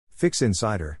Fix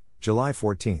Insider, July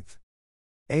 14.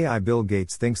 AI. Bill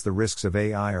Gates thinks the risks of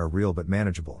AI are real but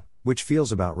manageable, which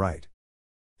feels about right.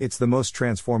 It's the most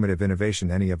transformative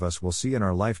innovation any of us will see in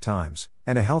our lifetimes,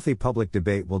 and a healthy public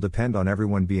debate will depend on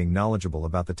everyone being knowledgeable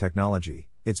about the technology,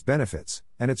 its benefits,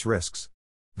 and its risks.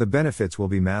 The benefits will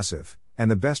be massive,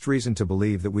 and the best reason to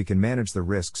believe that we can manage the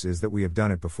risks is that we have done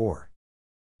it before.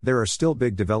 There are still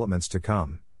big developments to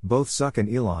come. Both Zuck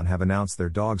and Elon have announced their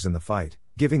dogs in the fight,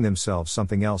 giving themselves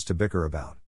something else to bicker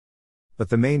about. But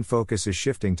the main focus is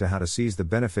shifting to how to seize the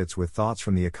benefits, with thoughts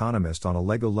from The Economist on a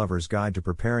Lego lover's guide to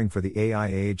preparing for the AI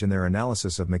age and their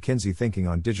analysis of McKinsey thinking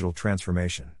on digital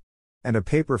transformation. And a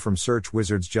paper from Search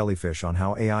Wizard's Jellyfish on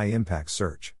how AI impacts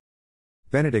search.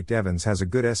 Benedict Evans has a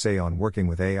good essay on working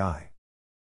with AI.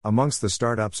 Amongst the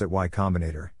startups at Y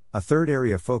Combinator, a third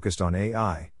area focused on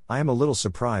AI, I am a little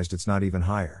surprised it's not even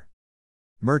higher.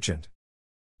 Merchant.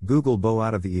 Google bow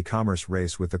out of the e-commerce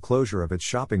race with the closure of its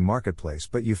shopping marketplace,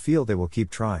 but you feel they will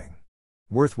keep trying.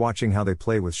 Worth watching how they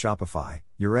play with Shopify.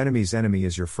 Your enemy's enemy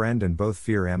is your friend, and both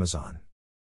fear Amazon.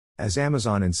 As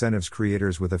Amazon incentives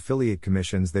creators with affiliate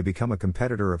commissions, they become a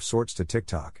competitor of sorts to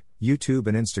TikTok, YouTube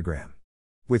and Instagram.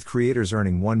 With creators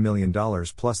earning $1 million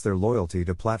plus, their loyalty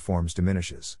to platforms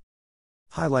diminishes.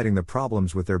 Highlighting the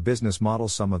problems with their business model,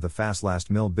 some of the fast last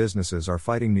mil businesses are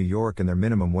fighting New York and their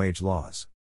minimum wage laws.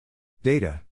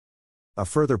 Data. A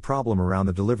further problem around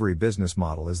the delivery business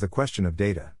model is the question of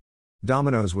data.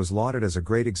 Domino's was lauded as a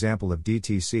great example of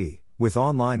DTC, with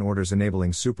online orders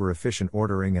enabling super efficient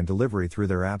ordering and delivery through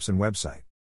their apps and website.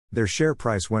 Their share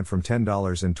price went from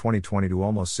 $10 in 2020 to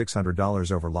almost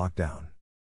 $600 over lockdown.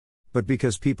 But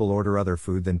because people order other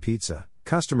food than pizza,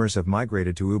 customers have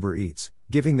migrated to Uber Eats,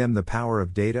 giving them the power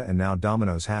of data, and now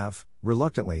Domino's have,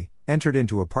 reluctantly, entered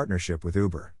into a partnership with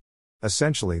Uber.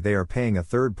 Essentially, they are paying a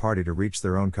third party to reach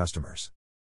their own customers.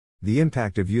 The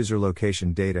impact of user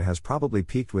location data has probably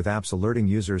peaked, with apps alerting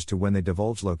users to when they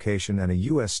divulge location, and a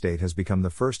US state has become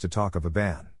the first to talk of a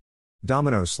ban.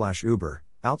 Domino's/Uber,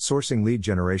 outsourcing lead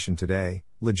generation today,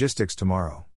 logistics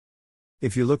tomorrow.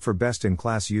 If you look for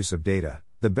best-in-class use of data,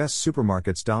 the best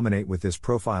supermarkets dominate, with this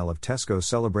profile of Tesco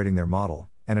celebrating their model,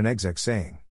 and an exec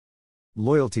saying,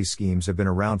 "Loyalty schemes have been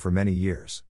around for many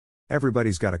years.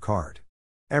 Everybody's got a card.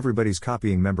 Everybody's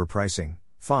copying member pricing,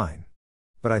 fine.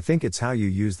 But I think it's how you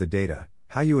use the data,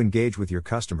 how you engage with your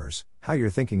customers, how you're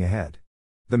thinking ahead.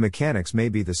 The mechanics may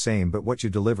be the same, but what you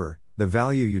deliver, the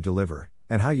value you deliver,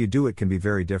 and how you do it can be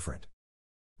very different."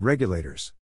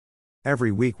 Regulators.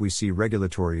 Every week we see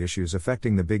regulatory issues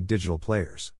affecting the big digital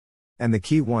players. And the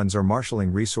key ones are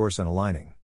marshalling resource and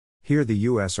aligning. Here the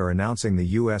US are announcing the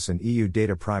US and EU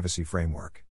data privacy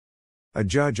framework. A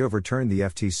judge overturned the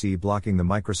FTC blocking the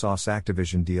Microsoft's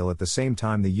Activision deal at the same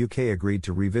time the UK agreed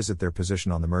to revisit their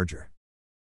position on the merger.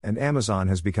 And Amazon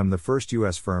has become the first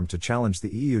US firm to challenge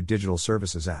the EU Digital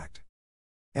Services Act.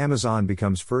 Amazon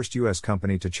becomes first US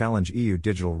company to challenge EU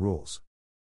digital rules.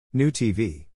 New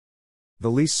TV. The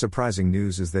least surprising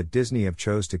news is that Disney have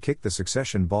chose to kick the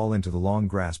succession ball into the long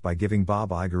grass by giving Bob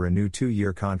Iger a new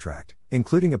 2-year contract,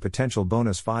 including a potential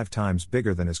bonus 5 times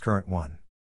bigger than his current one.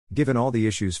 Given all the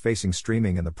issues facing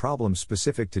streaming and the problems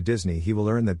specific to Disney, he will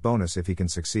earn that bonus if he can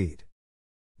succeed.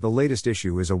 The latest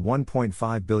issue is a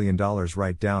 $1.5 billion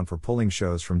write-down for pulling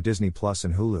shows from Disney Plus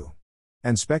and Hulu.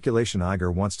 And speculation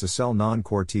Iger wants to sell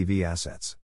non-core TV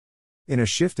assets. In a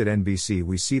shift at NBC,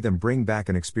 we see them bring back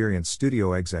an experienced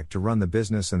studio exec to run the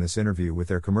business, and this interview with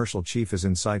their commercial chief is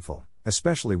insightful,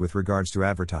 especially with regards to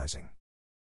advertising.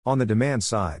 On the demand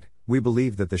side, we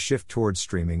believe that the shift towards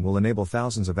streaming will enable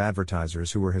thousands of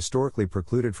advertisers who were historically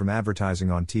precluded from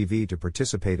advertising on TV to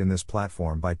participate in this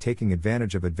platform by taking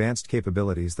advantage of advanced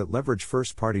capabilities that leverage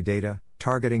first-party data,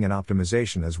 targeting and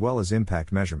optimization, as well as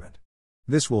impact measurement.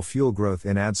 This will fuel growth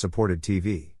in ad-supported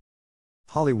TV.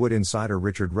 Hollywood insider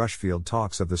Richard Rushfield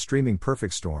talks of the streaming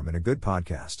perfect storm in a good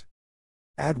podcast.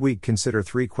 Adweek. Consider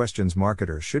 3 questions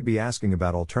marketers should be asking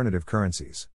about alternative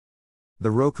currencies. The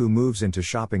Roku moves into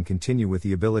shopping continue with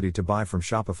the ability to buy from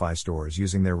Shopify stores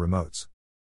using their remotes.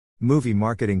 Movie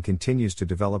marketing continues to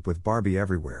develop with Barbie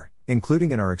everywhere,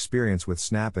 including in our experience with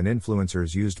Snap, and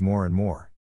influencers used more and more.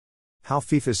 How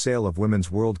FIFA's sale of Women's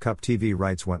World Cup TV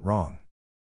rights went wrong.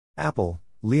 Apple,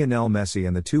 Lionel Messi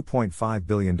and the $2.5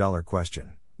 billion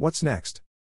question, what's next?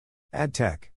 Ad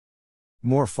tech.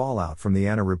 More fallout from the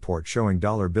Anna report showing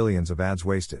billions of ads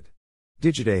wasted.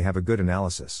 Digiday have a good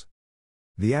analysis.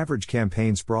 The average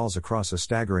campaign sprawls across a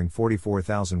staggering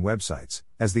 44,000 websites,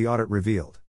 as the audit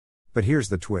revealed. But here's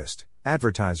the twist: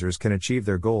 advertisers can achieve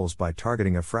their goals by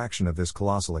targeting a fraction of this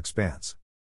colossal expanse.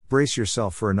 Brace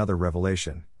yourself for another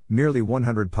revelation. Merely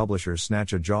 100 publishers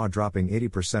snatch a jaw-dropping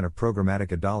 80% of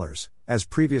programmatic ad dollars, as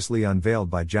previously unveiled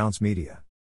by Jounce Media.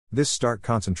 This stark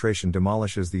concentration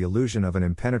demolishes the illusion of an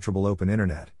impenetrable open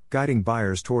internet, guiding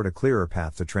buyers toward a clearer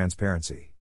path to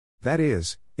transparency. That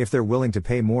is, if they're willing to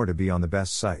pay more to be on the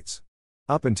best sites.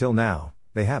 Up until now,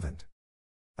 they haven't.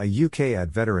 A UK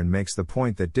ad veteran makes the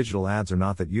point that digital ads are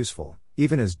not that useful,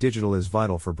 even as digital is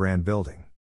vital for brand building.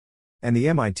 And the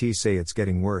MIT say it's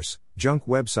getting worse. Junk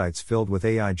websites filled with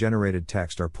AI-generated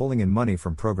text are pulling in money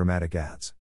from programmatic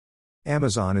ads.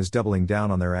 Amazon is doubling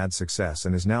down on their ad success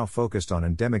and is now focused on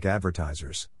endemic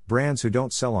advertisers, brands who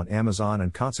don't sell on Amazon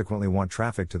and consequently want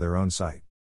traffic to their own site.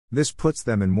 This puts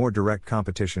them in more direct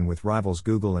competition with rivals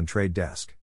Google and Trade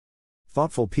Desk.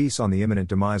 Thoughtful piece on the imminent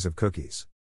demise of cookies.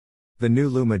 The new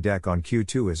Luma deck on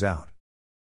Q2 is out.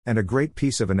 And a great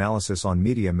piece of analysis on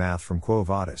media math from Quo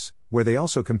Vadis, where they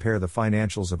also compare the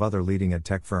financials of other leading ad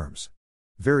tech firms.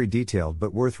 Very detailed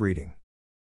but worth reading.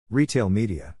 Retail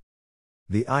media.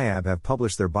 The IAB have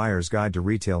published their Buyer's Guide to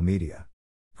Retail Media.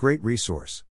 Great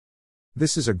resource.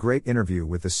 This is a great interview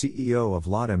with the CEO of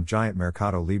LATAM giant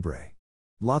Mercado Libre.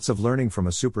 Lots of learning from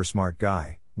a super smart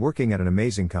guy, working at an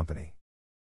amazing company.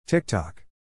 TikTok.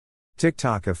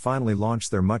 TikTok have finally launched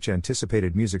their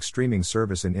much-anticipated music streaming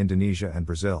service in Indonesia and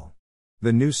Brazil.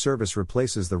 The new service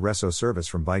replaces the Resso service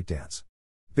from ByteDance.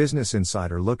 Business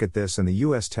Insider look at this and the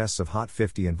US tests of Hot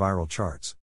 50 and viral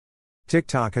charts.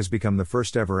 TikTok has become the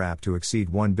first ever app to exceed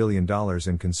 $1 billion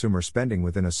in consumer spending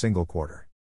within a single quarter.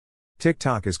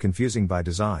 TikTok is confusing by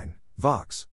design,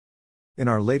 Vox. In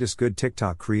our latest Good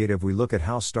TikTok creative, we look at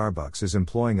how Starbucks is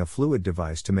employing a fluid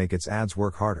device to make its ads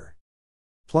work harder.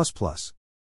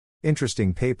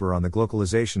 Interesting paper on the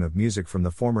globalization of music from the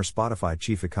former Spotify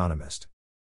chief economist.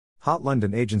 Hot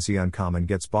London agency Uncommon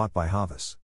gets bought by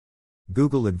Havas.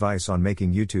 Google advice on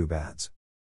making YouTube ads.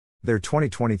 Their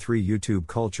 2023 YouTube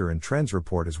Culture and Trends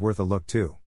Report is worth a look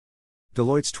too.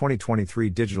 Deloitte's 2023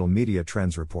 Digital Media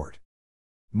Trends Report.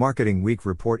 Marketing Week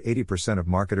report: 80% of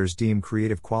marketers deem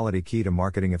creative quality key to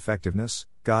marketing effectiveness.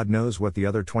 God knows what the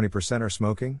other 20% are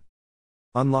smoking?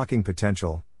 Unlocking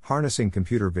Potential, Harnessing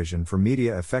Computer Vision for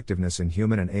Media Effectiveness in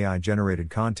Human and AI Generated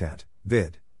Content,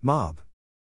 vid. Mob.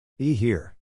 Here.